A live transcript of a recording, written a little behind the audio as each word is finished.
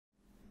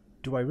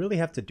Do I really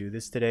have to do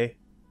this today?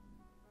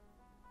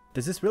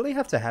 Does this really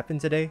have to happen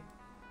today?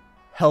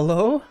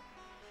 Hello?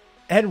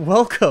 And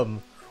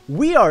welcome!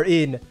 We are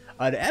in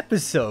an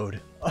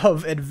episode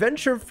of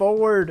Adventure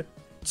Forward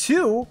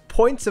 2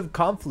 Points of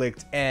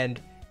Conflict, and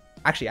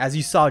actually, as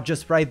you saw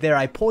just right there,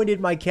 I pointed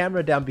my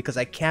camera down because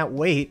I can't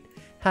wait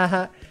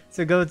haha,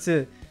 to go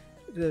to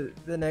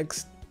the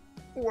next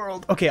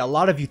world. Okay, a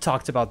lot of you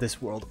talked about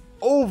this world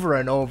over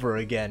and over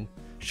again,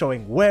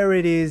 showing where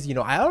it is. You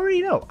know, I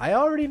already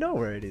know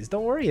where it is.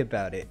 Don't worry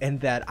about it.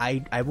 And that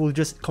I will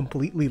just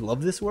completely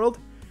love this world.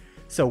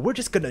 So we're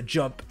just gonna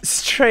jump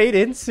straight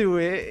into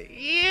it.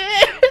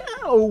 Yeah!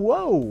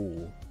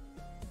 Whoa.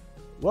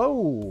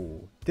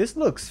 Whoa. This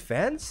looks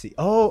fancy.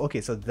 Oh,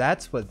 okay, so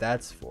that's what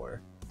that's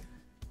for.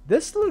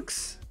 This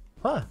looks,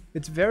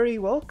 it's very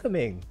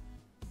welcoming.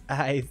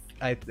 I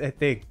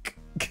think.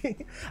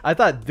 I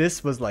thought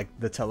this was like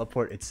the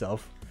teleport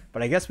itself,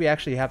 but I guess we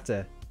actually have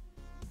to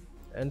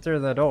enter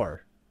the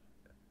door.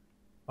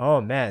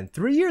 Oh man,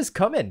 3 years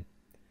coming.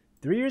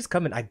 3 years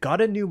coming. I got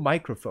a new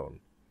microphone,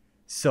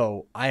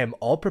 so I am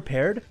all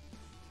prepared.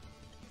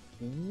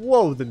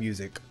 Whoa, the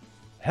music.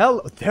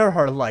 Hell, there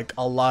are like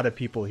a lot of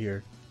people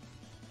here.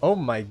 Oh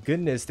my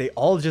goodness, they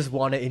all just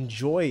want to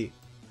enjoy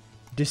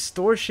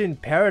Distortion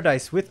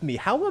Paradise with me.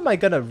 How am I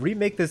gonna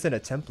remake this in a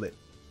template?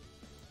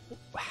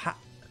 Huh?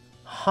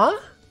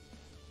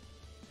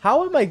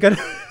 How am I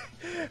gonna...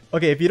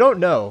 Okay, if you don't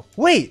know...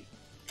 Wait!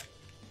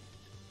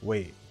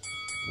 What?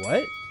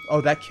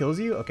 Oh, that kills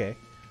you? Okay.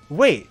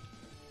 Wait.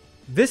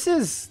 This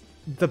is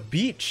the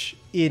beach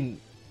in...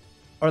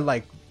 Or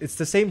like, it's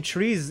the same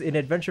trees in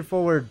Adventure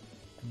Forward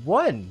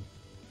 1.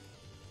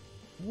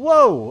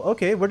 Whoa!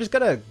 Okay, we're just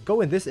gonna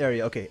go in this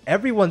area. Okay,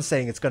 everyone's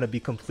saying it's gonna be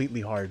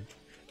completely hard.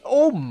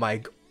 Oh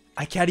my...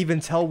 I can't even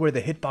tell where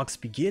the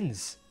hitbox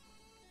begins.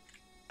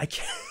 I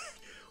can't...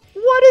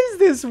 What is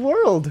this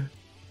world?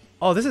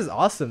 Oh, this is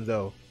awesome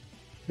though.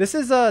 This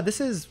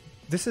is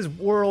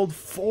world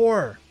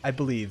 4, I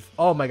believe.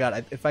 Oh my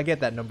god, if I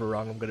get that number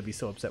wrong, I'm gonna be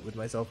so upset with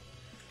myself.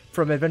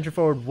 From Adventure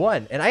Forward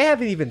 1, and I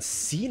haven't even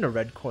seen a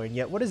red coin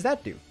yet. What does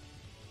that do?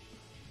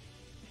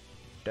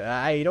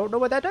 I don't know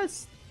what that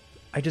does.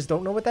 I just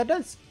don't know what that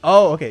does.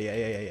 Oh,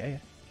 okay, yeah.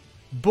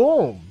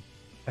 Boom!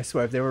 I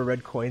swear, if there were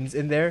red coins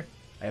in there,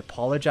 I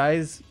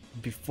apologize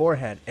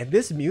beforehand. And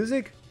this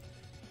music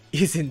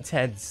is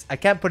intense. I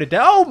can't put it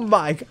down. Oh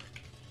my god!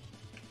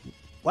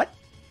 What?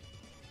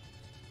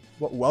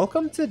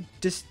 Welcome to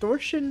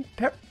Distortion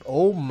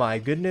Oh my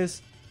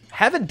goodness.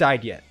 Haven't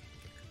died yet.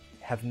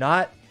 Have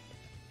not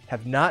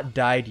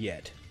died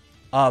yet.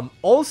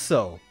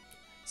 Also,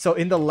 so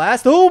in the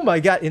last, oh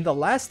my god, in the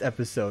last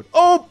episode,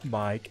 oh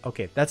my,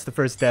 okay, that's the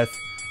first death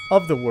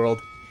of the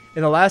world.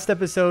 In the last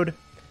episode,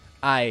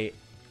 I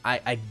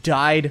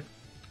died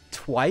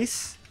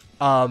twice,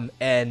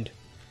 and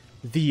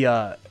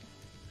the,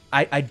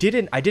 I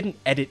didn't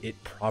edit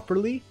it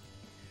properly,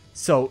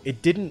 so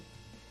it didn't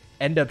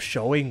end up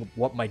showing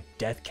what my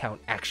death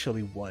count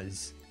actually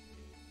was.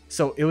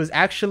 So it was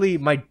actually,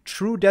 my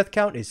true death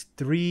count is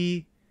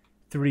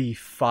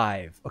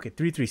 335. Okay,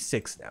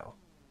 336 now.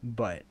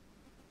 But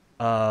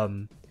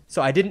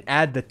so I didn't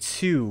add the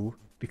 2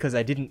 because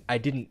I didn't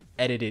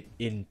edit it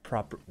in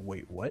proper.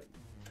 Wait, what?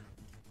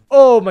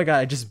 Oh my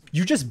god,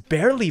 you just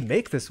barely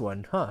make this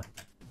one, huh?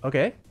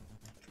 Okay.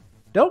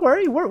 Don't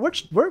worry, we're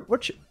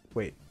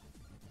wait.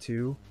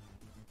 2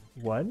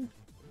 1.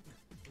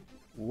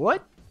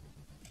 What?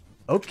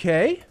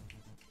 Okay.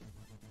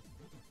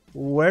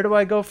 Where do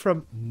I go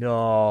from?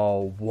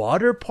 No,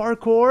 water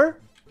parkour?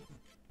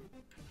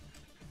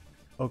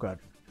 Oh god.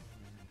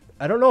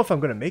 I don't know if I'm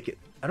gonna make it.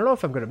 I don't know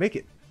if I'm gonna make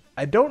it.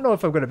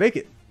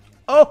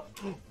 Oh!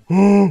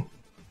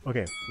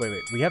 Okay,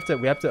 wait. We have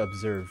to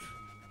observe.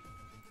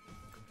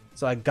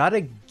 So I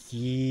gotta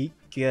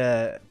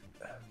get...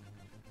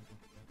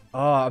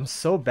 Oh, I'm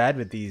so bad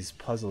with these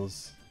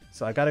puzzles.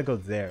 So I gotta go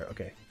there.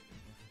 Okay.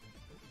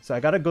 So I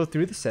gotta go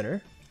through the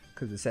center,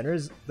 because the center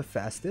is the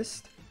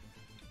fastest.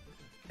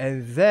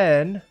 And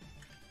then...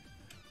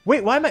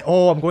 Wait, why am I...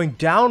 Oh, I'm going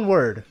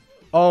downward.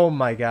 Oh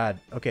my god.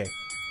 Okay.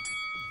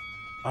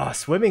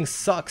 Swimming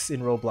sucks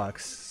in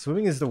Roblox.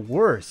 Swimming is the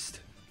worst.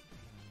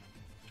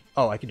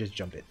 Oh, I can just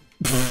jump it.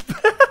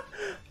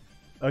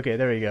 Okay,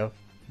 there we go.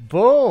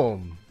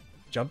 Boom!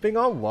 Jumping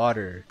on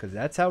water, because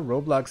that's how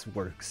Roblox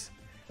works.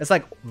 It's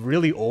like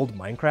really old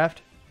Minecraft,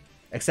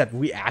 except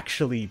we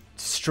actually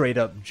straight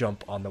up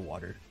jump on the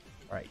water.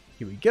 Alright,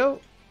 here we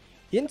go.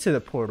 Into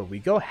the portal we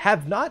go.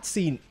 Have not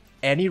seen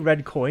any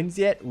red coins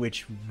yet,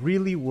 which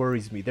really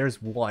worries me. There's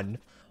one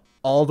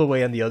all the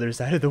way on the other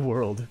side of the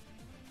world.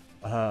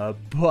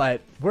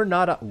 But we're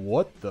not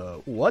what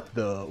the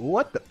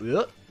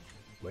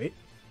wait,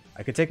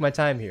 I could take my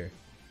time here,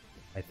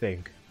 I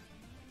think.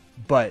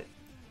 But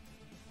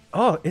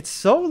oh, it's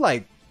so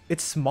like,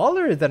 it's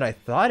smaller than I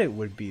thought it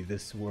would be,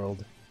 this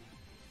world.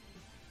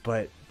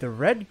 But the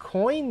red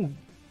coin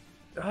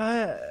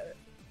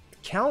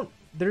count,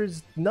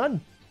 there's none.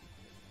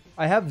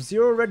 I have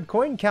 0 red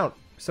coin count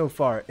so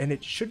far, and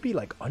it should be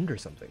like under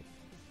something.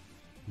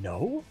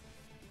 No?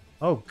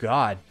 Oh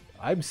god.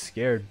 I'm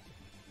scared.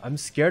 I'm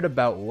scared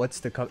about what's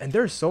to come. And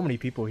there's so many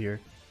people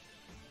here.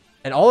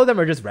 And all of them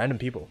are just random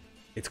people.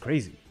 It's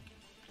crazy.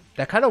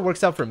 That kind of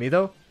works out for me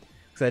though.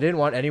 Because I didn't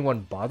want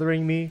anyone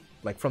bothering me.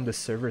 Like from the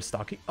server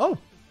stalking. Oh,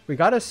 we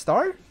got a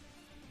star?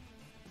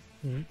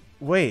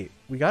 Wait,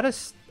 we got a...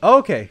 Oh,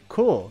 okay,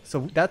 cool.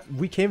 So that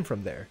we came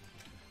from there.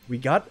 We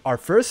got our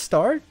first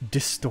star,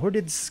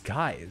 Distorted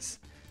Skies.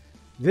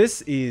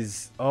 This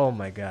is... Oh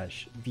my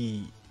gosh.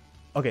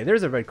 Okay,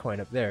 there's a red coin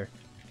up there.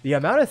 The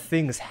amount of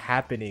things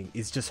happening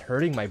is just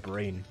hurting my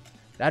brain.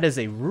 That is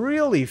a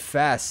really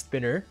fast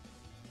spinner.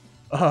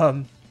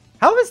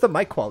 How is the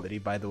mic quality,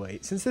 by the way?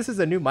 Since this is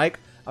a new mic,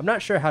 I'm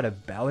not sure how to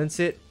balance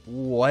it.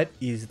 What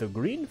is the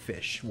green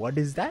fish? What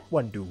does that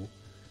one do?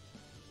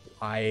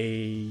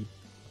 I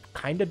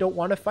kind of don't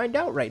want to find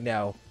out right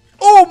now.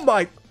 Oh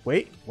my...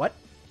 Wait, what?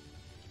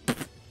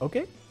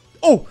 Okay.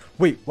 Oh,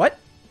 wait, what?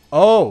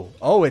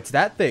 Oh, it's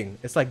that thing.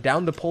 It's like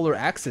down the polar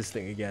axis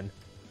thing again.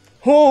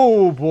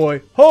 Oh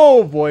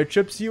boy,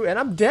 trips you, and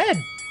I'm dead.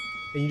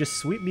 And you just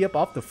sweep me up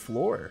off the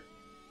floor.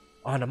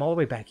 Oh, and I'm all the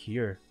way back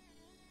here.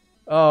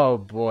 Oh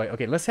boy.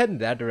 Okay, let's head in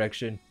that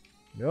direction.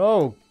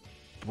 No,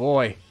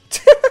 boy.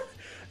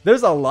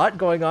 There's a lot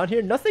going on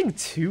here. Nothing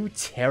too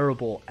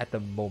terrible at the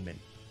moment.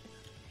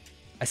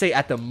 I say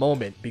at the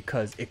moment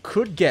because it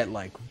could get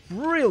like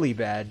really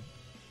bad.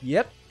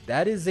 Yep,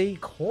 that is a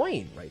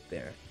coin right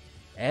there.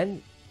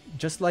 And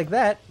just like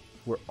that,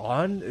 we're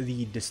on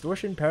the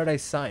Distortion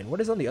Paradise sign. What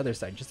is on the other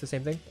side? Just the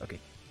same thing? Okay.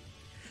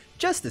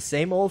 Just the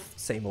same old.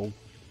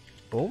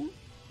 Boom.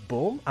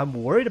 Boom. I'm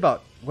worried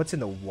about what's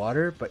in the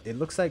water, but it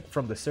looks like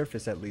from the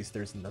surface at least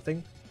there's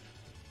nothing.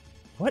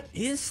 What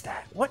is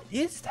that? What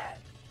is that?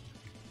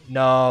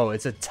 No,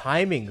 it's a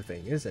timing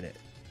thing, isn't it?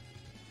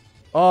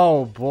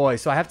 Oh boy,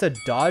 so I have to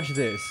dodge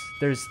this.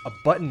 There's a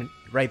button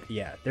right...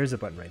 Yeah, there's a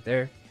button right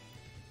there.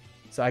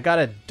 So I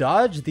gotta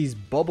dodge these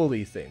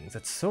bubbly things.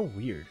 That's so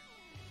weird.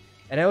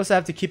 And I also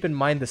have to keep in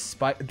mind the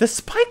spike. The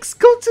spikes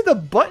go to the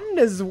button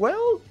as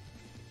well?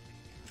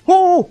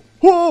 Oh,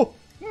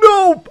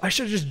 no! I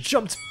should have just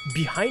jumped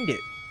behind it.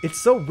 It's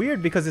so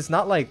weird because it's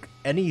not like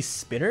any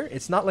spinner.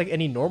 It's not like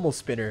any normal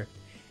spinner.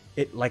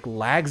 It like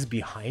lags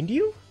behind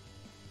you?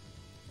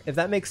 If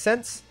that makes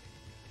sense?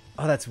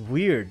 Oh, that's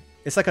weird.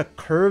 It's like a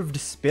curved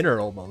spinner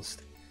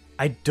almost.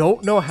 I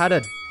don't know how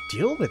to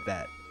deal with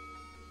that.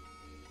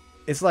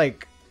 It's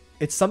like,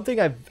 it's something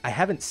I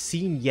haven't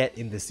seen yet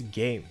in this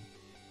game.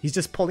 He's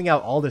just pulling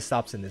out all the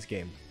stops in this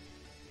game.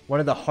 One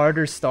of the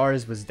harder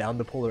stars was down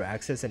the polar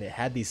axis and it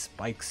had these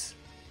spikes.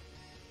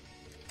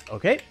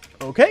 Okay.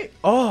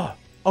 Oh,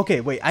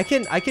 okay, wait, I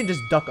can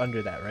just duck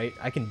under that, right?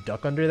 I can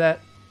duck under that.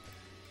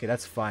 Okay,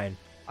 that's fine.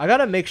 I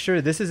gotta make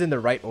sure this is in the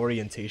right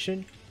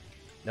orientation.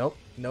 Nope,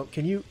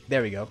 can you?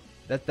 There we go.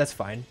 That's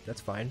fine. That's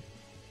fine.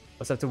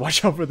 Let's have to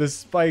watch out for the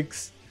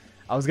spikes.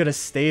 I was gonna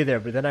stay there,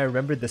 but then I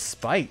remembered the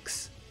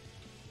spikes.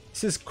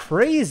 This is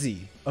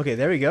crazy. Okay,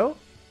 there we go.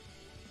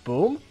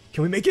 Boom.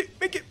 Can we make it?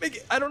 Make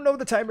it. I don't know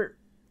the timer.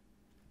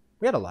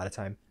 We had a lot of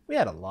time.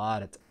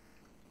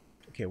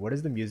 Okay, what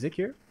is the music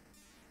here?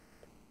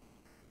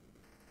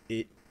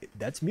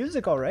 That's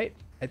music, all right,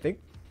 I think.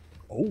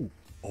 Oh,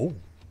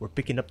 we're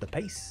picking up the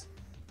pace.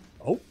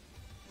 Oh,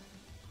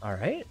 all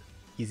right.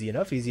 Easy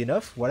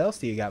enough. What else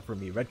do you got for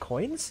me? Red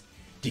coins?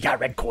 Do you got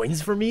red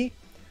coins for me?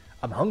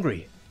 I'm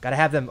hungry. Gotta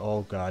have them.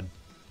 Oh god.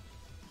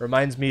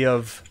 Reminds me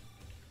of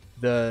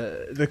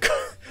the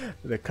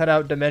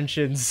cutout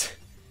dimensions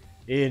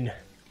in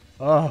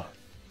that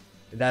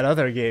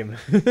other game.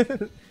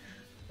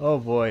 Oh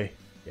boy.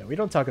 Yeah, we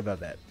don't talk about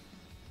that.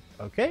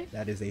 Okay,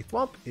 that is a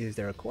thwomp. Is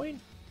there a coin?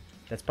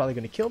 That's probably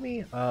gonna kill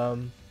me.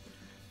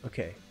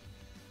 Okay.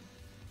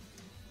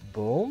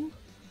 Boom.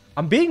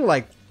 I'm being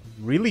like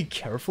really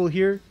careful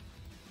here.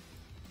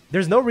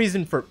 There's no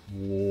reason for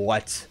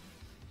what?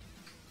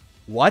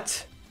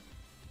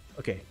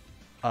 Okay.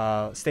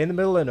 Stay in the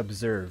middle and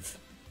observe.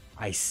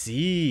 I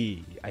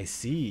see.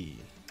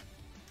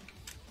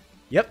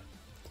 Yep.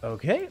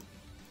 Okay.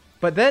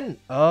 But then,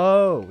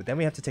 then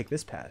we have to take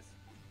this path.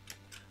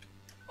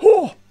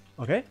 Oh!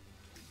 Okay.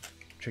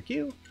 Trick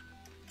you.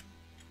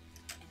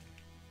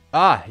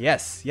 Ah,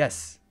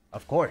 yes.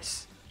 Of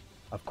course.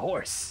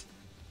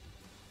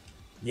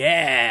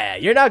 Yeah,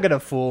 you're not gonna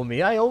fool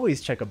me. I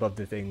always check above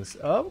the things.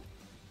 Oh,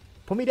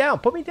 put me down,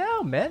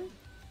 man.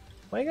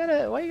 Why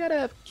you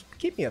gotta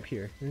keep me up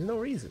here? There's no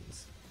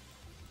reasons.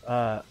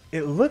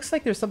 It looks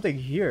like there's something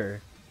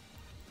here,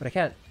 but I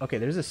can't. Okay,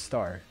 there's a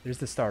star. There's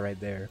the star right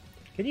there.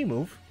 Can you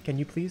move? Can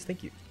you please?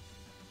 Thank you.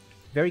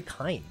 Very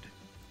kind.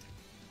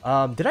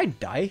 Did I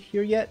die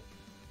here yet?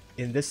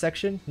 In this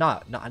section?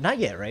 Not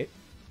yet, right?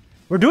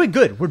 We're doing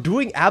good. We're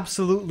doing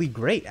absolutely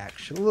great,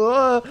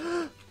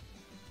 actually.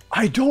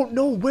 I don't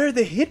know where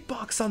the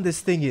hitbox on this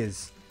thing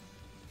is.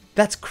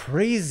 That's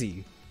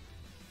crazy.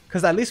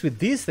 Because at least with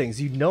these things,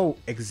 you know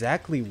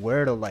exactly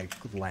where to, like,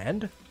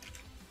 land.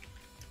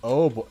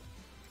 Oh, boy.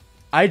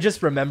 I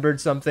just remembered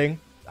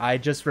something. I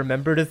just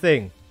remembered a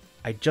thing.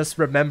 I just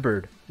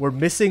remembered. We're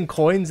missing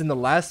coins in the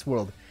last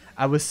world.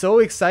 I was so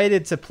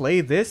excited to play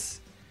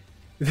this,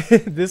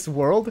 this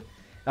world,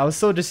 I was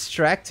so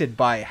distracted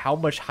by how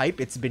much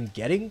hype it's been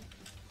getting,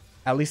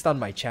 at least on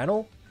my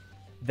channel,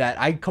 that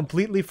I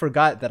completely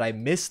forgot that I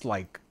missed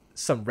like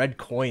some red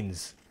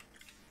coins.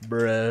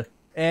 Bruh.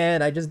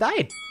 And I just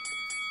died.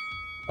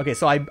 Okay,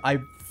 so I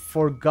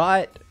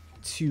forgot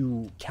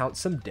to count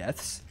some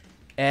deaths.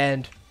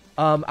 And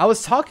I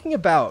was talking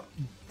about...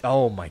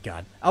 Oh my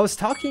god. I was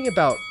talking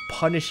about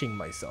punishing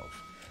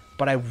myself.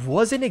 But I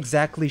wasn't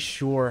exactly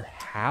sure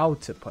how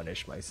to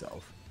punish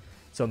myself.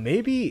 So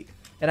maybe...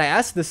 And I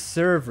asked the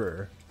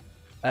server,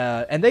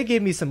 and they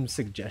gave me some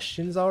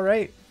suggestions,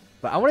 alright?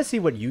 But I want to see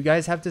what you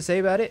guys have to say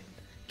about it.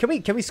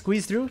 Can we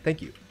squeeze through?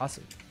 Thank you.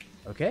 Awesome.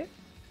 Okay.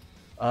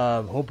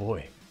 Oh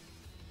boy.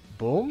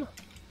 Boom.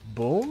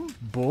 Boom.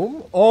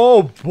 Boom.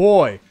 Oh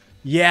boy.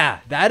 Yeah,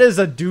 that is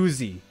a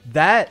doozy.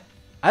 That...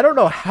 I don't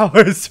know how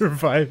I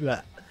survived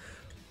that.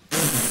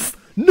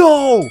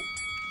 No!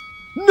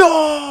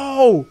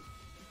 No!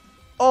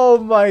 Oh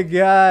my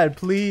god,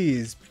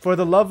 please. For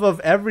the love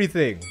of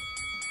everything.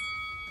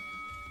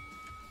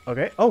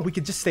 Okay. Oh, we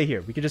could just stay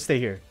here. We could just stay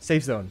here.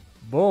 Safe zone.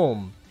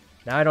 Boom.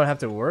 Now I don't have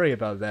to worry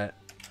about that.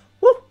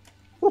 Woo!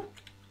 Woo!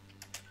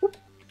 Woo!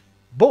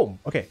 Boom.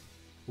 Okay.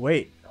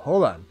 Wait.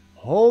 Hold on.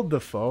 Hold the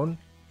phone.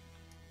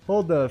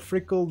 Hold the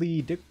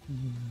frickly dick...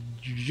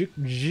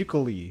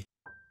 jickly.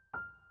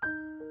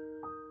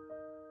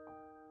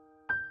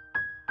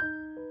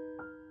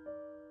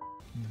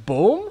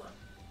 Boom.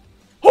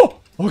 Oh!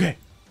 Okay.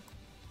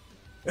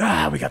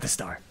 Ah, we got the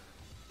star.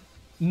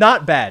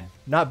 Not bad.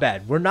 Not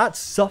bad. We're not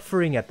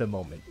suffering at the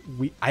moment.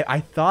 I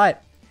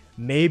thought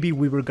maybe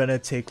we were gonna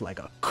take like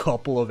a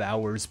couple of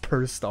hours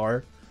per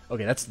star.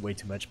 Okay, that's way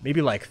too much.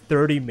 Maybe like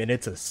 30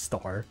 minutes a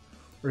star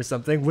or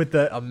something with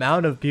the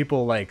amount of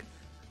people like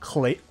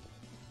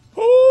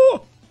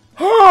Oh!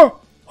 Oh!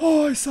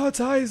 Oh, I saw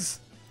its eyes.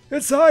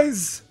 Its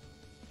eyes.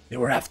 They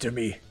were after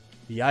me.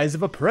 The eyes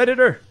of a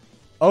predator.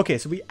 Okay,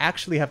 so we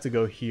actually have to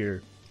go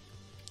here.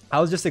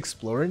 I was just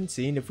exploring,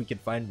 seeing if we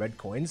could find red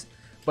coins.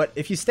 But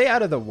if you stay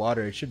out of the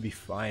water, it should be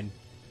fine.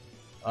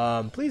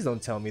 Please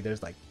don't tell me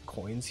there's like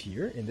coins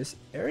here in this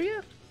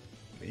area.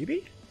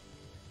 Maybe?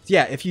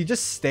 Yeah, if you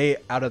just stay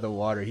out of the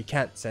water, he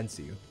can't sense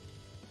you.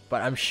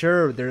 But I'm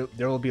sure there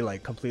will be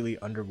like completely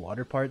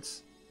underwater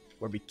parts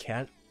where we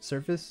can't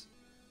surface.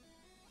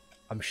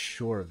 I'm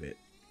sure of it.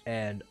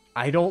 And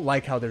I don't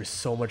like how there's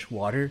so much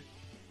water,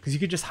 because you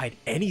could just hide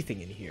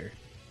anything in here.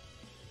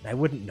 And I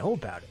wouldn't know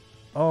about it.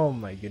 Oh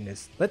my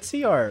goodness. Let's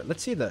see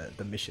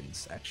the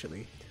missions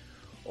actually.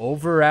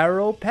 Over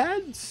arrow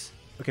pads.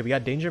 Okay, we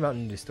got Danger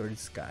Mountain, Distorted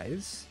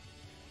Skies,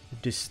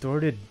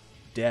 Distorted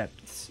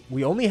Depths.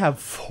 We only have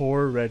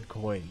 4 red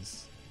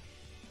coins.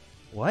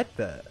 What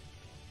the?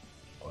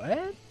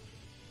 What?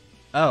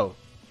 Oh.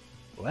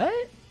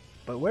 What?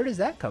 But where does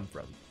that come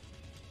from?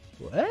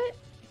 What?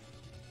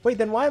 Wait,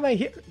 then why am I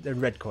here? The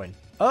red coin.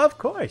 Of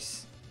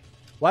course.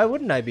 Why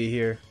wouldn't I be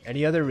here?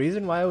 Any other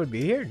reason why I would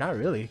be here? Not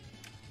really.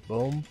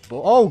 Boom.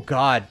 Boom. Oh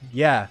god.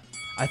 Yeah.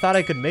 I thought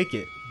I could make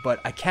it, but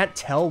I can't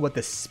tell what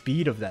the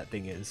speed of that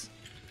thing is.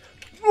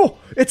 Oh,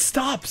 it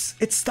stops.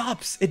 It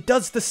stops. It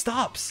does the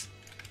stops.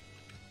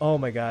 Oh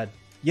my god.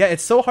 Yeah,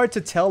 it's so hard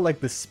to tell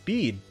like the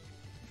speed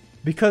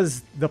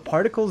because the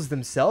particles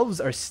themselves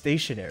are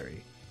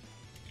stationary.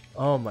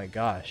 Oh my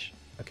gosh.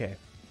 Okay.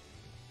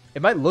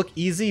 It might look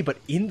easy, but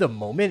in the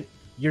moment,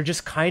 you're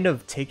just kind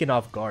of taken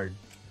off guard.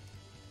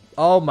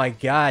 Oh my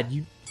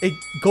god. It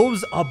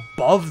goes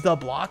above the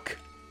block?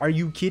 Are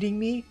you kidding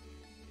me?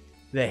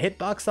 The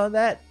hitbox on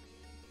that?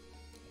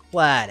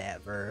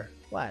 Whatever.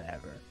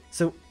 Whatever.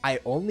 So I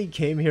only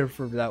came here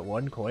for that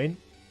 1 coin?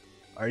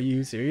 Are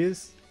you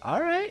serious?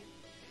 Alright.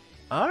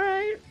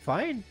 Alright.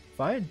 Fine.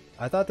 Fine.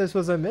 I thought this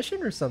was a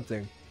mission or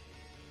something.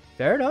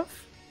 Fair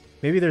enough.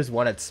 Maybe there's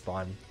one at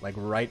spawn. Like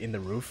right in the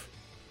roof.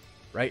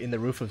 Right in the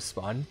roof of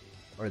spawn.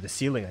 Or the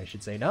ceiling, I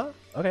should say. No?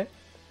 Okay.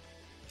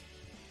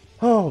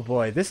 Oh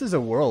boy. This is a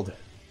world.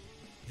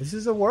 This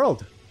is a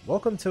world.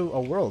 Welcome to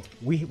a world.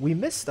 We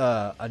missed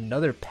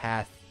another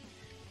path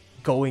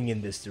going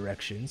in this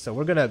direction. So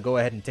we're gonna go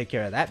ahead and take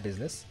care of that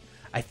business.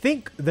 I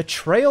think the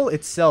trail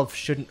itself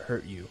shouldn't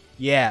hurt you.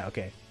 Yeah,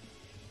 okay.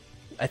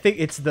 I think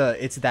it's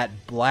that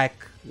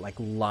black like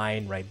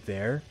line right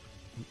there.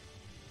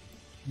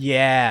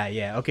 Yeah,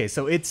 yeah. Okay,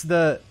 so it's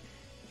the...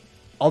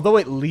 Although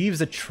it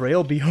leaves a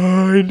trail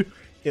behind,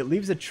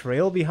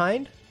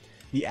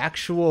 the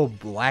actual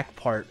black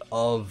part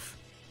of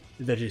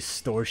the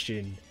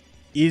distortion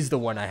is the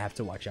one I have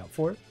to watch out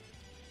for.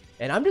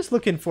 And I'm just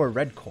looking for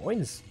red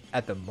coins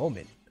at the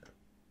moment.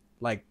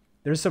 Like,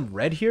 there's some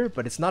red here,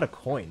 but it's not a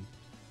coin.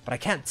 But I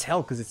can't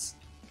tell because it's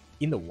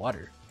in the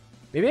water.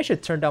 Maybe I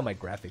should turn down my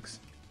graphics.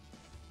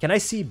 Can I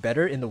see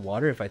better in the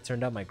water if I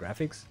turn down my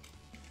graphics?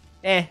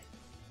 Eh.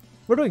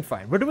 We're doing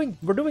fine. We're doing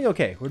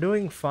okay. We're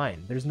doing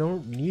fine. There's no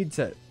need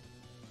to...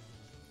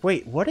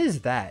 Wait, what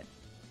is that?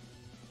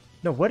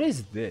 No, what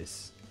is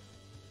this?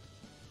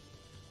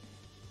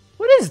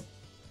 What is...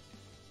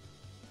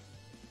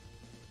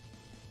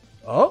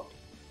 Oh?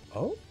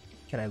 Oh?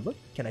 Can I look?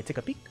 Can I take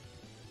a peek?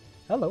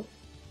 Hello.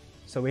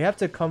 So we have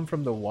to come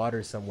from the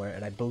water somewhere,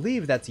 and I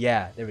believe that's...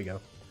 Yeah, there we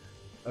go.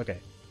 Okay.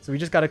 So we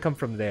just gotta come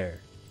from there.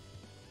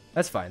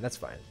 That's fine, that's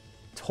fine.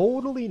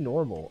 Totally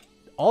normal.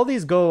 All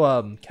these go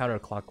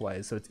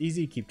counterclockwise, so it's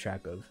easy to keep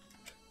track of.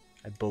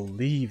 I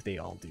believe they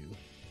all do.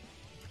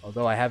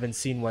 Although I haven't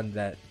seen one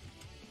that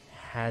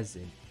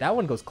hasn't. That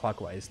one goes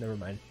clockwise, never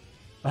mind.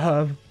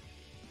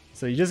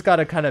 So you just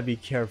gotta kind of be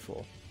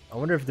careful. I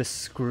wonder if the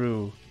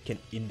screw can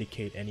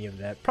indicate any of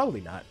that.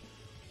 Probably not.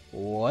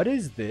 What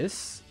is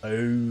this?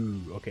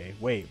 Oh, okay.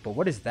 Wait, but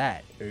what is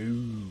that?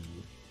 Oh.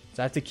 So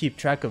I have to keep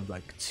track of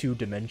like 2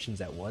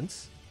 dimensions at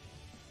once.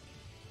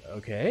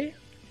 Okay.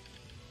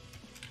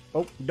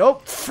 Oh,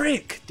 nope.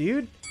 Frick,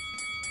 dude.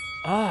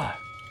 Ah.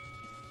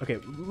 Okay,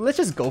 let's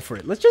just go for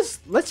it. Let's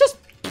just do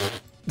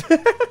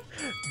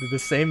the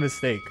same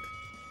mistake.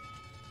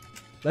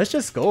 Let's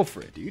just go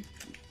for it, dude.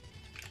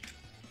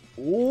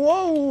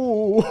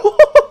 Whoa.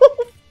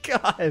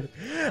 God.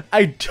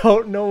 I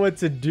don't know what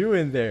to do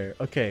in there.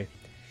 Okay.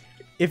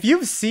 If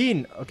you've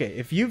seen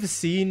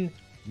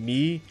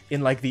me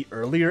in like the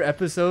earlier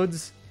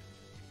episodes,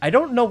 I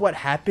don't know what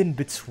happened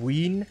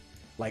between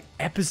like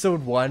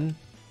episode 1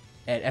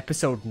 and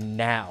episode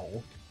now,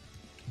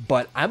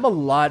 but I'm a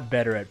lot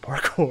better at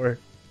parkour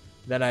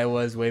than I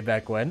was way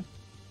back when.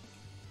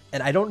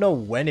 And I don't know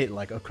when it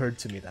like occurred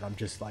to me that I'm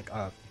just like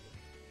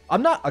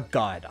I'm not a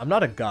god. I'm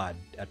not a god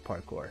at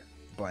parkour,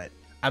 but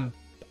I'm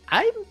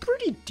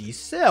pretty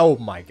decent. Oh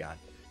my god.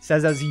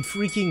 Says as he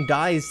freaking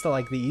dies to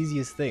like the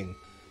easiest thing.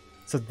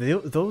 So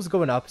those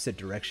go in opposite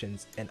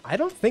directions, and I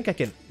don't think I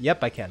can.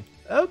 Yep, I can.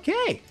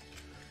 Okay.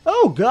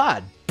 Oh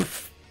god.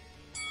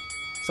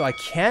 So I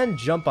can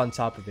jump on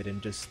top of it and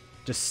just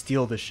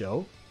steal the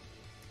show.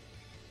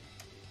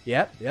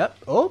 Yep.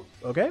 Oh,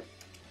 okay.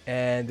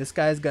 And this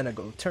guy's gonna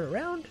go turn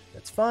around.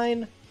 That's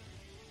fine.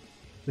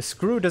 The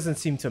screw doesn't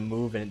seem to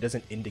move, and it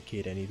doesn't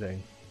indicate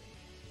anything.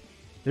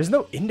 There's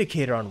no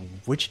indicator on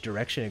which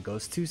direction it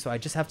goes to, so I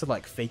just have to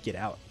like fake it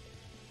out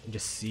and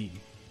just see.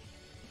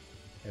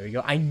 There we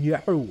go. I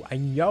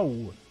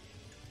know.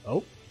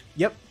 Oh,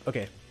 yep.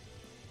 Okay.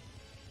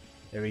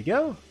 There we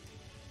go.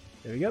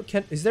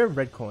 Is there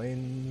red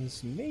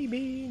coins?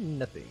 Maybe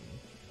nothing.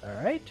 All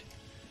right.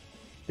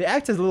 They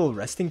act as little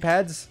resting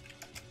pads.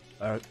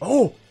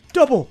 Oh,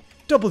 double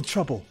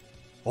trouble.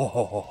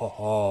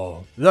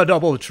 Oh, the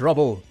double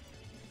trouble.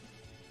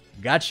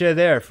 Gotcha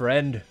there,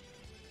 friend.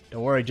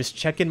 Don't worry, just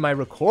checking my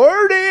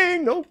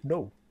recording. Oh,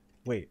 no.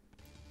 Wait.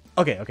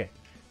 Okay.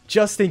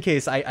 Just in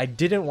case I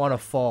didn't want to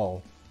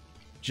fall.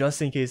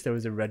 Just in case there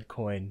was a red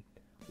coin.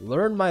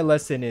 Learn my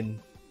lesson in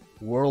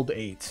World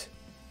 8.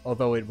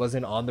 Although it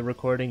wasn't on the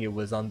recording, it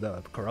was on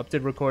the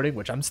corrupted recording,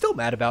 which I'm still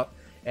mad about.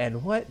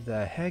 And what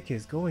the heck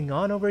is going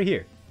on over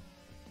here?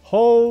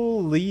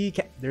 Holy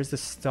there's the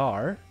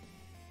star.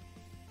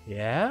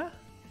 Yeah?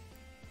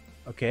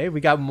 Okay,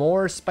 we got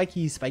more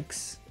spiky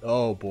spikes.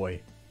 Oh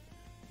boy.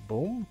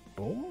 Boom.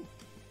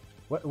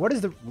 What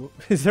is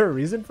is there a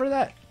reason for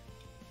that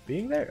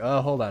being there?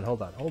 Oh, hold the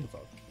phone.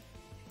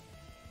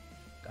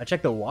 Gotta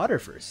check the water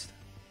first.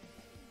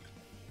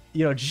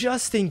 You know,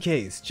 just in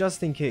case,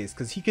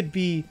 because he could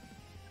be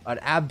an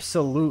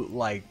absolute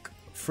like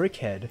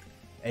frickhead,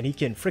 and he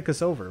can frick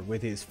us over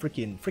with his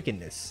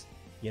frickinness,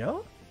 you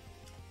know?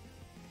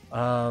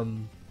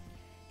 Ixal.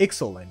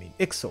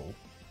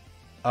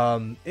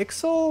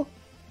 Ixal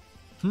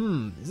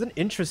is an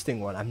interesting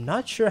one. I'm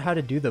not sure how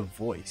to do the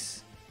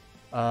voice.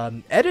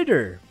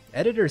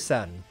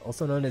 Editor-san,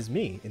 also known as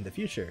me in the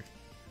future.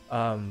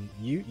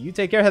 You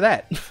take care of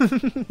that.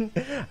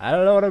 I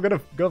don't know what I'm gonna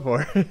go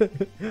for.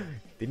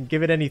 Didn't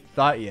give it any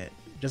thought yet.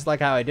 Just like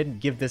how I didn't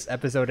give this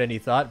episode any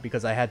thought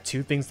because I had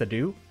 2 things to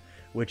do,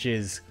 which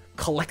is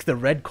collect the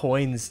red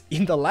coins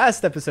in the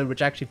last episode,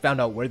 which I actually found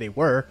out where they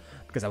were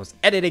because I was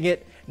editing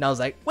it, and I was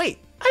like, wait,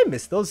 I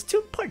missed those 2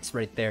 parts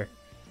right there.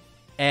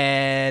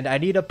 And I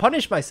need to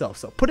punish myself,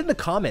 so put in the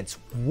comments,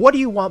 what do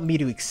you want me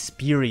to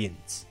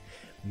experience?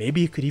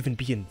 Maybe it could even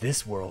be in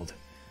this world.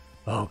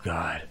 Oh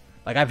god.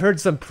 Like, I've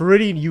heard some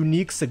pretty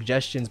unique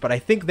suggestions, but I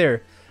think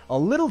they're a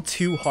little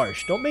too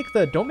harsh. Don't make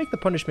the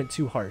punishment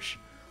too harsh.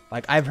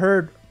 Like, I've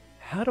heard,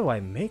 how do I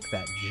make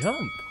that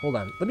jump? Hold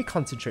on, let me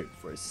concentrate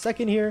for a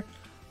second here.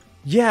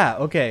 Yeah,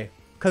 okay,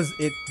 because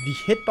the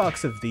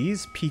hitbox of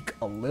these peak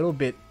a little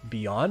bit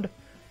beyond,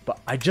 but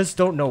I just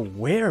don't know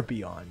where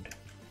beyond,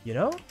 you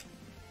know?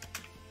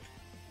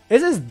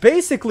 This is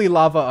basically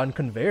lava on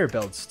conveyor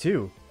belts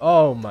too.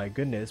 Oh my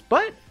goodness,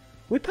 but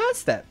we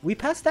passed that. We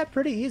passed that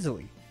pretty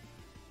easily.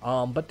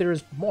 But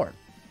there's more.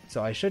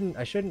 So I shouldn't...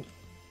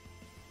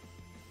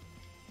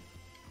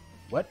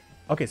 What?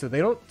 Okay, so they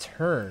don't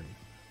turn.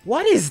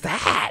 What is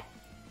that?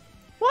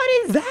 What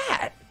is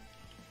that?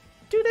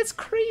 Dude, that's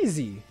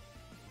crazy.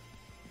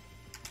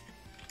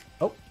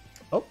 Oh,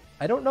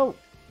 I don't know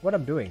what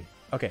I'm doing.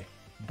 Okay,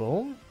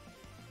 boom.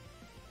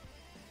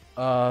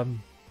 I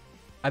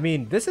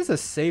mean, this is a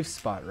safe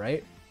spot,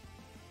 right?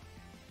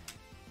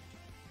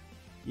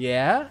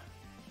 Yeah?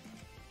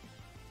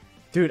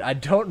 Dude, I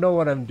don't know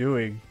what I'm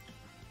doing.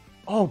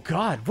 Oh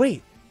god,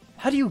 wait.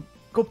 How do you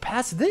go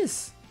past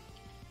this?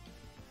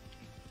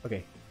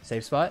 Okay,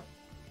 safe spot.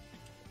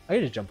 I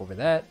can just jump over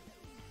that.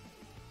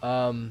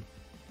 Oh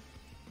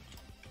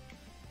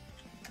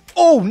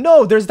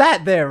no, there's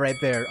that there right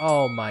there.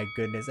 Oh my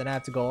goodness, and I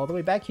have to go all the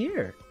way back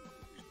here.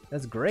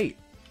 That's great.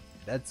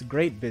 That's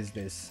great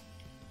business.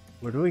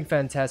 We're doing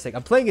fantastic.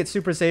 I'm playing it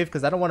super safe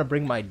because I don't want to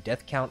bring my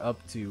death count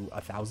up to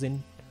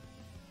 1,000.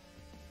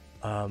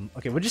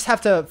 Okay, we'll just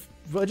have to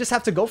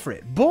go for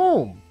it.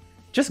 Boom!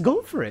 Just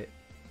go for it.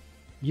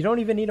 You don't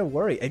even need to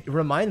worry. It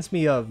reminds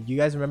me of, you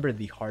guys remember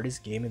the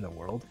hardest game in the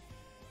world?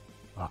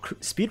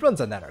 Speedruns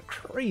on that are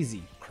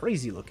crazy,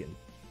 crazy looking.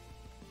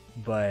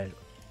 But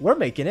we're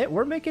making it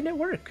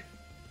work.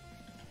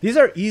 These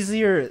are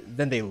easier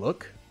than they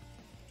look.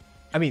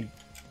 I mean,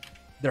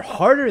 they're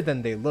harder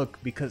than they look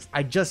because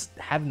I just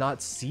have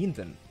not seen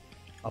them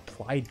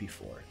applied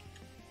before.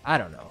 I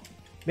don't know.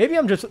 Maybe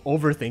I'm just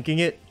overthinking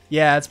it.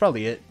 Yeah, that's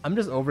probably it. I'm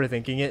just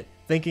overthinking it,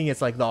 thinking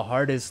it's like the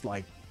hardest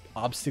like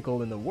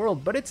obstacle in the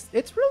world, but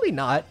it's really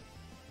not.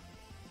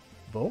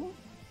 Boom.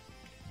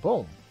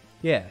 Boom.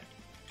 Yeah.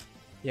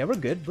 Yeah, we're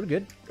good. We're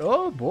good.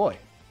 Oh boy.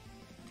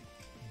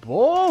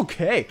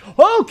 Okay.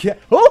 Okay.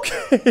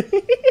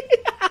 Okay.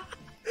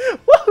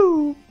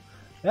 Woohoo.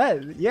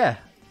 Yeah.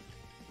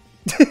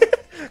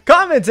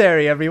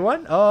 Commentary,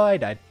 everyone. Oh, I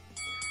died.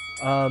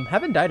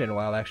 Haven't died in a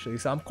while actually,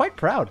 so I'm quite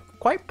proud.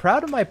 Quite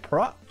proud of my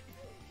progress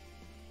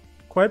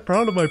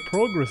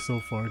so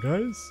far,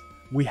 guys.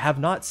 We have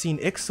not seen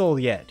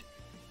Ixol yet.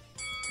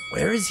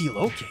 Where is he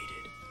located?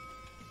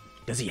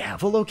 Does he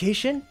have a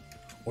location?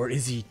 Or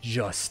is he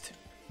just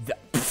the...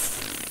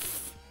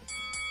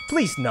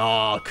 Please,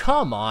 no,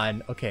 come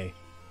on. Okay,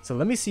 so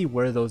let me see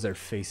where those are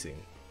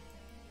facing.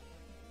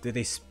 Did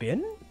they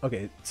spin?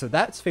 Okay, so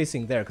that's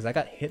facing there because I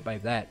got hit by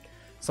that.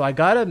 So I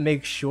gotta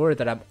make sure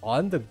that I'm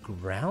on the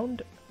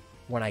ground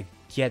when I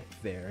get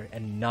there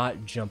and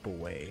not jump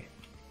away.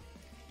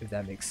 If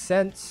that makes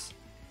sense.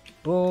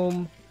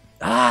 Boom.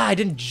 Ah, I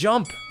didn't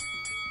jump.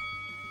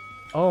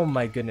 Oh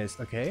my goodness.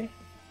 Okay.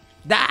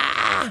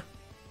 Ah!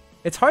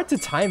 It's hard to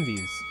time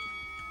these.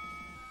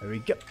 There we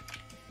go.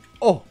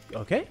 Oh,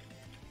 okay.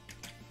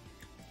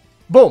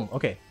 Boom.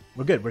 Okay,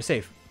 we're good. We're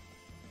safe.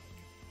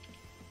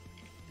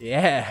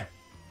 Yeah.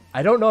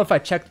 I don't know if I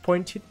checked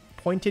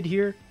pointed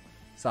here,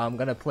 so I'm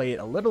gonna play it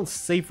a little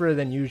safer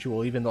than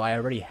usual, even though I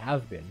already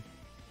have been.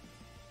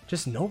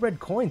 Just no red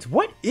coins.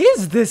 What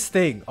is this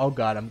thing? Oh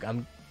god,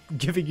 I'm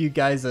giving you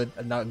guys a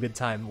not good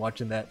time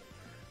watching that.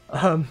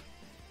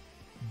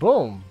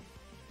 Boom.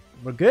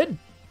 We're good?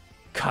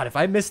 God, if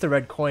I missed the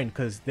red coin,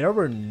 because there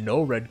were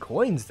no red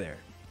coins there.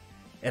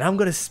 And I'm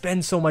gonna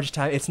spend so much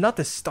time. It's not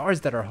the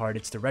stars that are hard,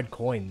 it's the red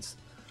coins.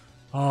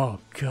 Oh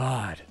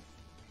god.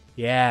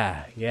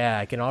 Yeah,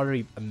 I can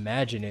already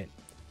imagine it.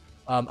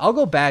 I'll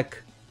go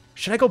back.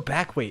 Should I go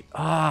back? Wait.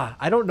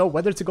 I don't know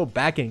whether to go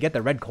back and get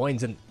the red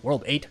coins in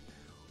World 8.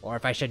 Or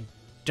if I should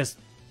just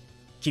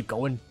keep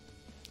going.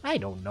 I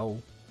don't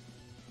know.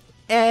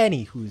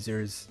 Any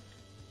Hoosers.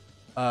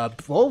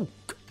 Oh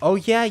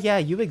yeah,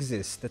 you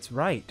exist. That's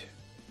right.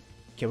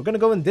 Okay, we're gonna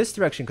go in this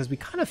direction because we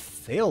kind of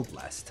failed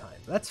last time.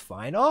 That's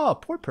fine. Oh,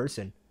 poor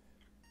person.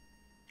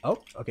 Oh,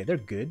 okay, they're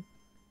good.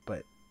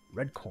 But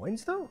red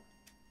coins though?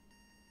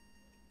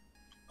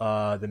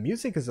 The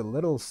music is a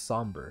little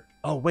somber.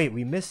 Oh wait,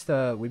 we missed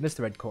the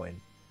red coin.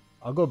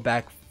 I'll go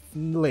back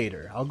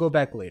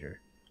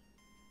later.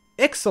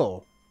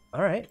 Ixol!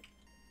 Alright.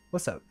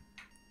 What's up?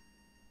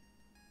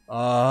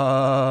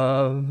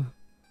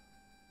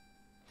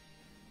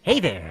 Hey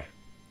there!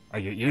 Are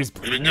your ears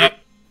bleeding yet?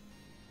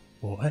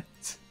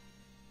 What?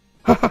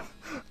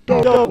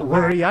 Don't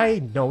worry, I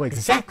know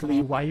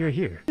exactly why you're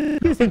here.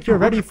 You think you're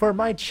ready for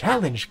my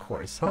challenge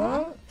course,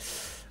 huh?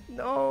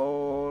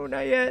 No,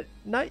 not yet.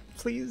 Not,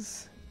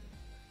 please.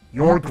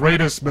 Your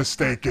greatest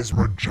mistake is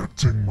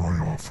rejecting my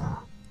offer.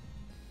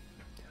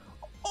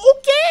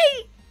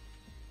 Okay!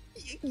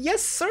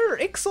 Yes, sir.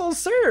 Ixol,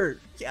 sir.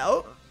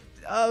 Yeah,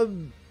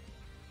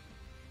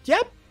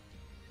 yep.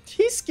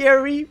 He's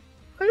scary.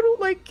 I don't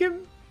like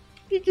him.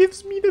 He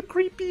gives me the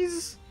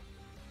creepies.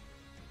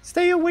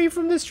 Stay away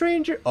from the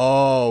stranger.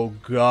 Oh,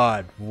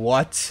 God.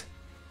 What?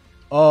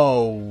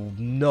 Oh,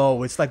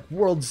 no. It's like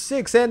World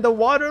 6 and the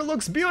water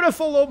looks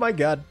beautiful. Oh, my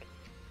God.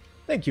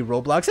 Thank you,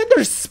 Roblox. And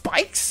there's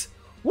spikes?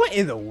 What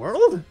in the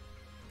world?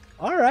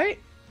 All right.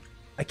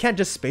 I can't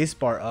just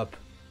spacebar up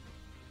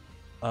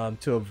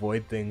to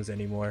avoid things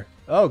anymore.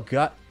 Oh,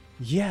 God.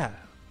 Yeah.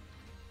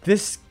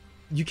 This,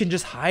 you can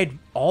just hide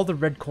all the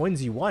red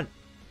coins you want.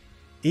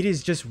 It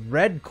is just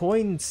red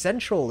coin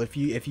central if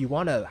you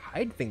want to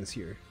hide things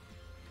here.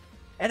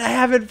 And I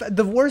haven't,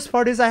 the worst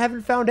part is I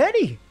haven't found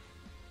any.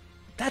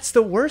 That's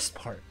the worst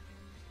part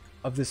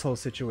of this whole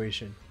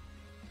situation.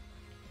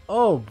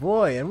 Oh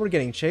boy, and we're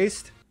getting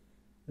chased.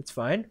 That's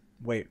fine.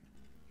 Wait,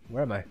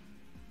 where am I?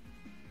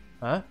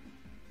 Huh?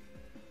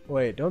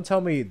 Wait, don't tell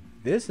me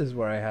this is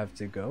where I have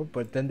to go,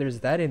 but then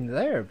there's that in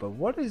there. But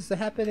what is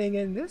happening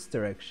in this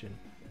direction?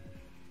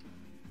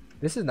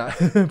 This is not,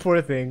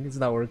 poor thing, it's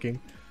not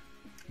working.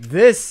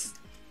 This,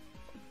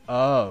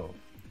 oh.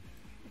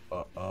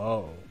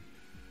 Oh.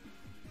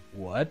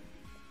 What?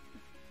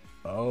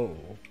 Oh.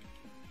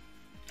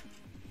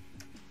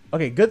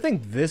 Okay, good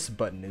thing this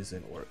button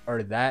isn't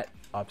or that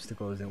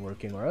obstacle isn't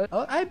working, or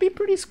I'd be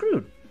pretty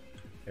screwed.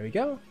 There we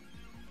go.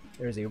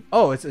 There's a...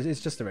 Oh, it's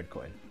just a red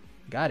coin.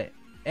 Got it.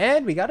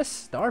 And we got a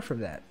star from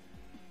that.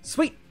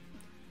 Sweet.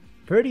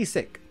 Pretty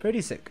sick.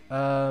 Pretty sick.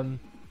 Red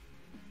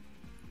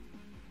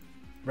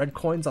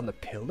coins on the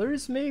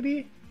pillars,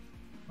 maybe?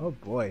 Oh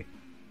boy.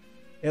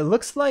 It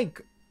looks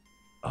like...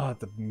 Oh,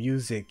 the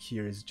music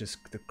here is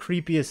just the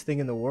creepiest thing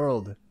in the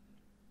world.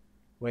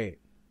 Wait.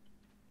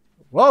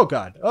 Oh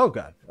god. Oh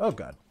god. Oh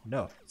god.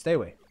 No. Stay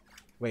away.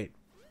 Wait.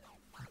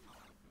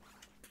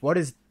 What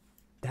is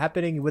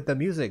happening with the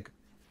music?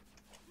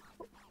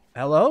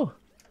 Hello?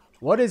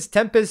 What is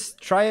Tempest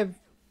Triumph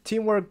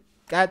Teamwork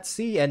at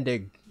Sea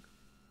ending?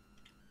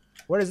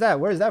 What is that?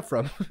 Where is that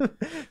from?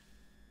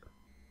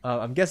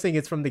 I'm guessing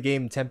it's from the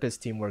game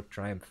Tempest Teamwork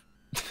Triumph.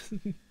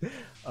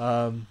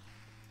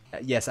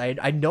 Yes,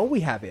 I know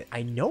we have it.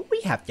 I know we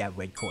have that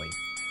red coin.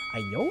 I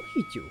know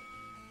we do.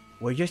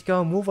 We're just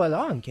gonna move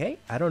along, okay?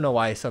 I don't know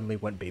why I suddenly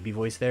went baby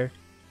voice there.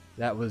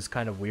 That was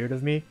kind of weird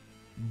of me.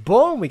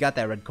 Boom, we got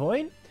that red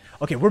coin.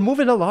 Okay, we're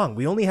moving along.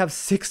 We only have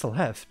 6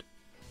 left.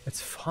 That's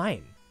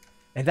fine.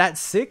 And that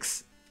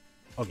 6...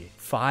 Okay,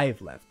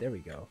 5 left. There we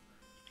go.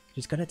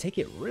 Just gonna take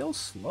it real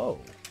slow.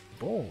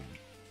 Boom.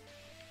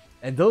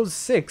 And those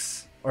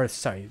 6... Or,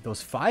 sorry,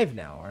 those 5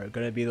 now are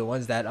gonna be the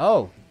ones that...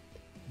 Oh,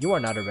 you are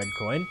not a red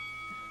coin.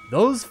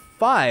 Those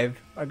 5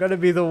 are gonna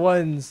be the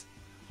ones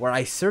where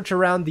I search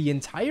around the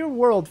entire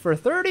world for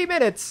 30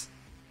 minutes.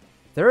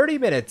 30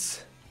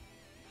 minutes.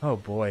 Oh,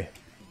 boy.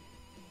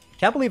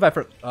 Can't believe I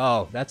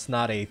Oh, that's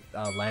not a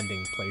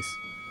landing place.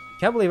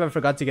 Can't believe I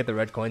forgot to get the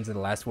red coins in the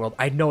last world.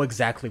 I know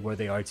exactly where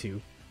they are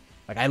too.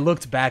 Like, I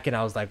looked back and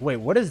I was like, wait,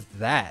 what is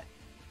that?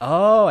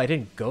 Oh, I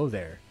didn't go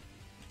there.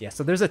 Yeah,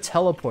 so there's a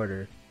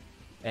teleporter.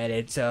 And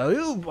it's,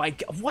 oh my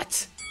god,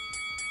 what?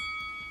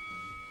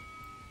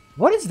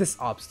 What is this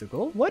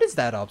obstacle? What is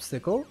that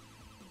obstacle?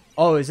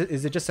 Oh, is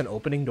it just an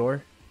opening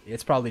door?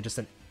 It's probably just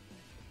an...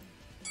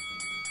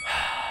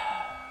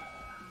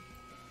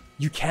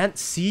 You can't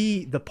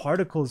see the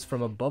particles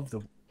from above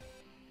the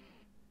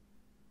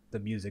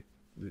music.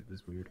 It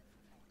was weird.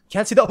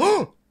 Can't see the...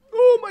 Oh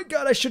my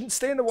god, I shouldn't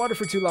stay in the water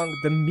for too long.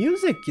 The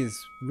music is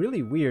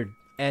really weird.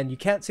 And you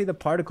can't see the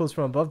particles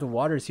from above the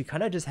water, so you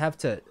kind of just have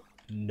to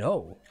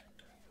know.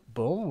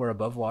 Boom, we're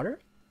above water.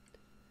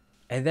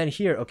 And then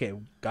here, okay,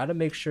 gotta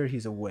make sure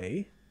he's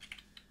away.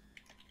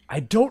 I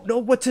don't know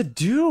what to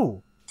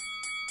do.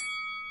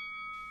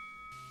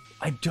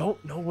 I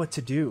don't know what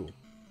to do.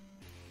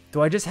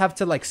 Do I just have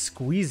to like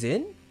squeeze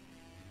in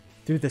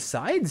through the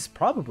sides?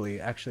 Probably,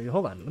 actually.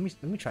 Hold on,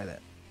 let me try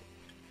that.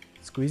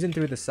 Squeeze in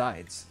through the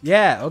sides.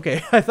 Yeah,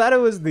 okay. I thought it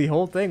was the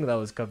whole thing that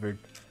was covered.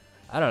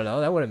 I don't know,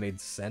 that would have made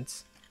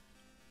sense.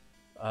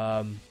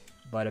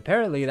 But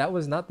apparently that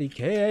was not the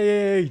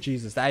case.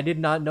 Jesus, I did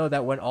not know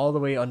that went all the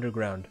way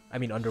underground. I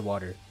mean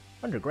underwater.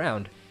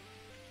 Underground?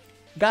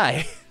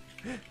 Guy.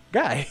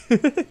 Guy.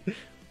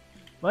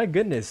 My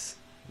goodness.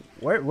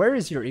 Where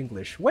is your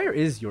English? Where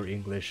is your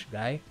English,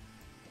 guy?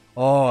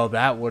 Oh,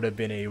 that would have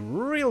been a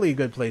really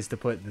good place to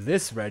put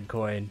this red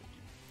coin.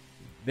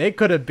 They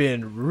could have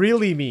been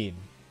really mean.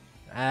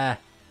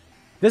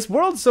 This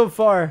world so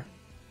far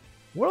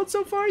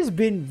has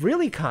been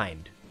really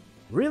kind.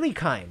 Really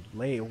kind.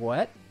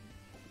 What?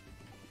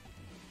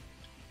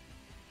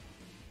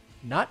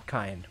 Not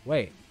kind.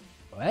 Wait.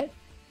 What?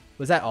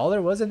 Was that all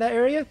there was in that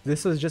area?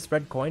 This was just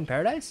red coin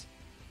paradise?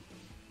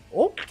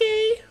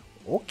 Okay.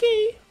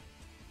 Okay.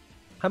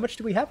 How much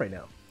do we have right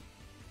now?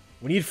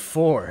 We need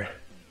 4.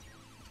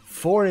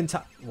 4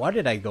 entire... Why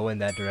did I go in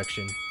that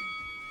direction?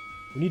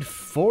 We need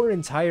 4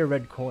 entire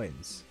red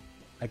coins.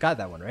 I got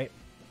that one, right?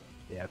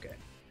 Yeah, okay.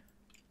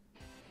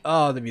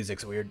 Oh, the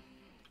music's weird.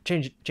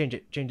 Change it, change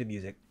it, change the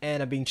music.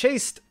 And I'm being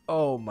chased.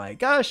 Oh my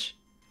gosh.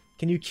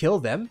 Can you kill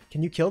them?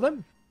 Can you kill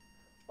them?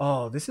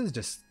 Oh, this is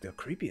just the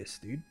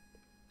creepiest, dude.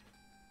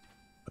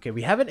 Okay,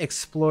 we haven't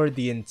explored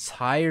the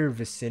entire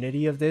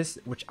vicinity of this,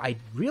 which I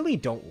really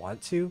don't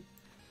want to.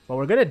 But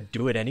we're gonna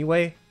do it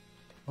anyway.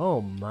 Oh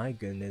my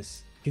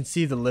goodness. You can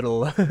see the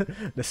little,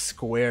 the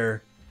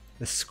square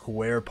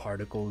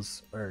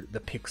particles, or the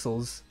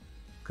pixels.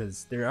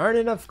 Because there aren't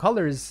enough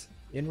colors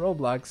in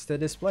Roblox to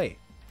display.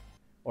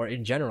 Or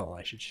in general,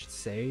 I should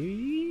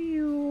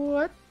say.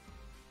 What?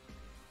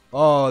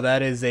 Oh,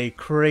 that is a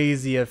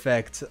crazy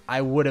effect.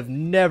 I would have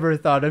never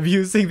thought of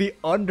using the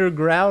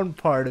underground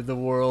part of the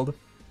world.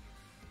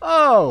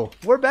 Oh,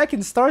 we're back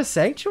in Star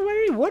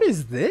Sanctuary? What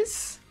is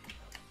this?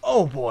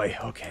 Oh boy,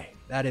 okay.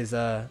 That is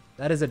a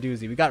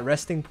doozy. We got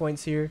resting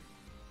points here.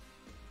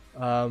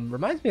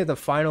 Reminds me of the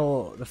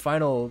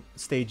final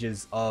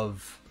stages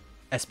of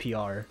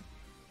SPR.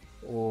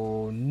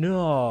 Oh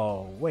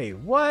no. Wait,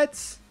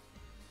 what?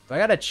 Do I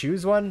gotta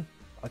choose one?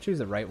 I'll choose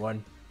the right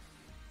one.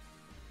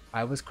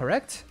 I was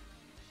correct?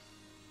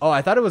 Oh,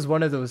 I thought it was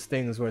one of those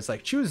things where it's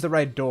like, choose the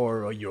right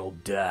door or you'll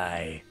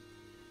die.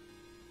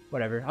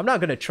 Whatever. I'm not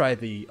gonna try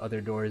the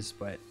other doors,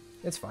 but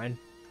it's fine.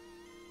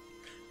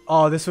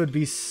 Oh, this would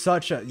be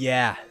such a...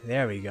 Yeah,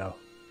 there we go.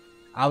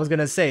 I was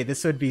gonna say,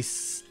 this would be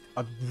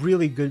a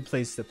really good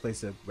place to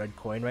place a red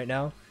coin right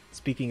now.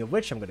 Speaking of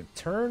which, I'm going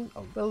to turn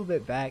a little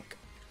bit back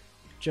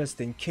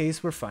just in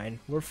case. We're fine.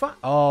 We're fine.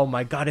 Oh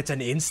my god, it's an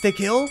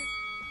insta-kill?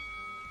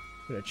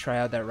 I'm going to try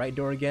out that right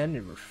door again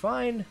and we're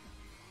fine.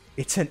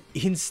 It's an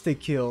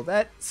insta-kill.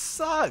 That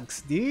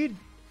sucks, dude.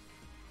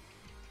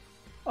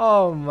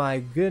 Oh my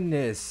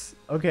goodness.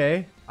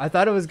 Okay. I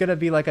thought it was going to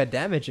be like a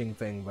damaging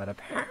thing, but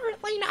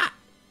apparently not.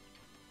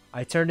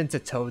 I turned into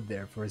Toad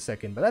there for a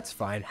second, but that's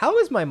fine. How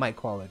is my mic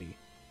quality?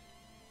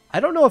 I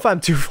don't know if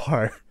I'm too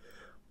far.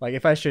 Like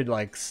if I should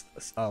like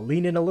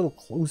lean in a little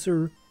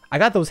closer. I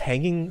got those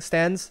hanging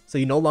stands, so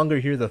you no longer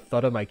hear the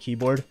thud of my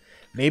keyboard.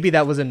 Maybe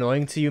that was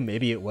annoying to you,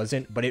 maybe it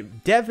wasn't, but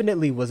it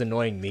definitely was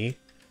annoying me.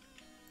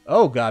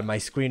 Oh god, my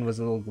screen was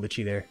a little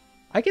glitchy there.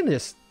 I can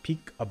just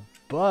peek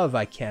above,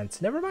 I can't.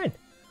 Never mind.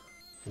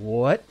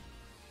 What?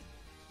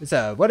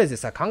 What is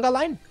this, a conga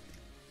line?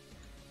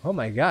 Oh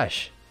my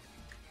gosh.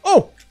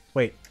 Oh!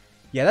 Wait.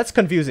 Yeah, that's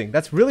confusing.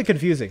 That's really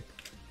confusing.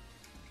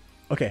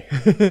 Okay.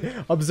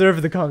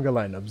 Observe the conga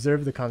line.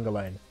 Observe the conga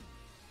line.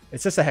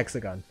 It's just a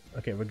hexagon.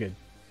 Okay, we're good.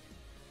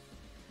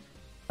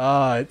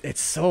 I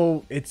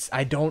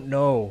don't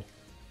know.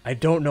 I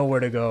don't know where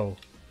to go.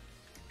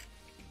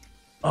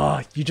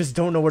 You just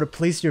don't know where to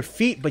place your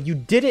feet, but you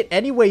did it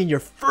anyway in your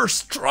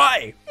first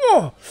try.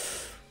 Oh,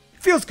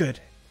 feels good.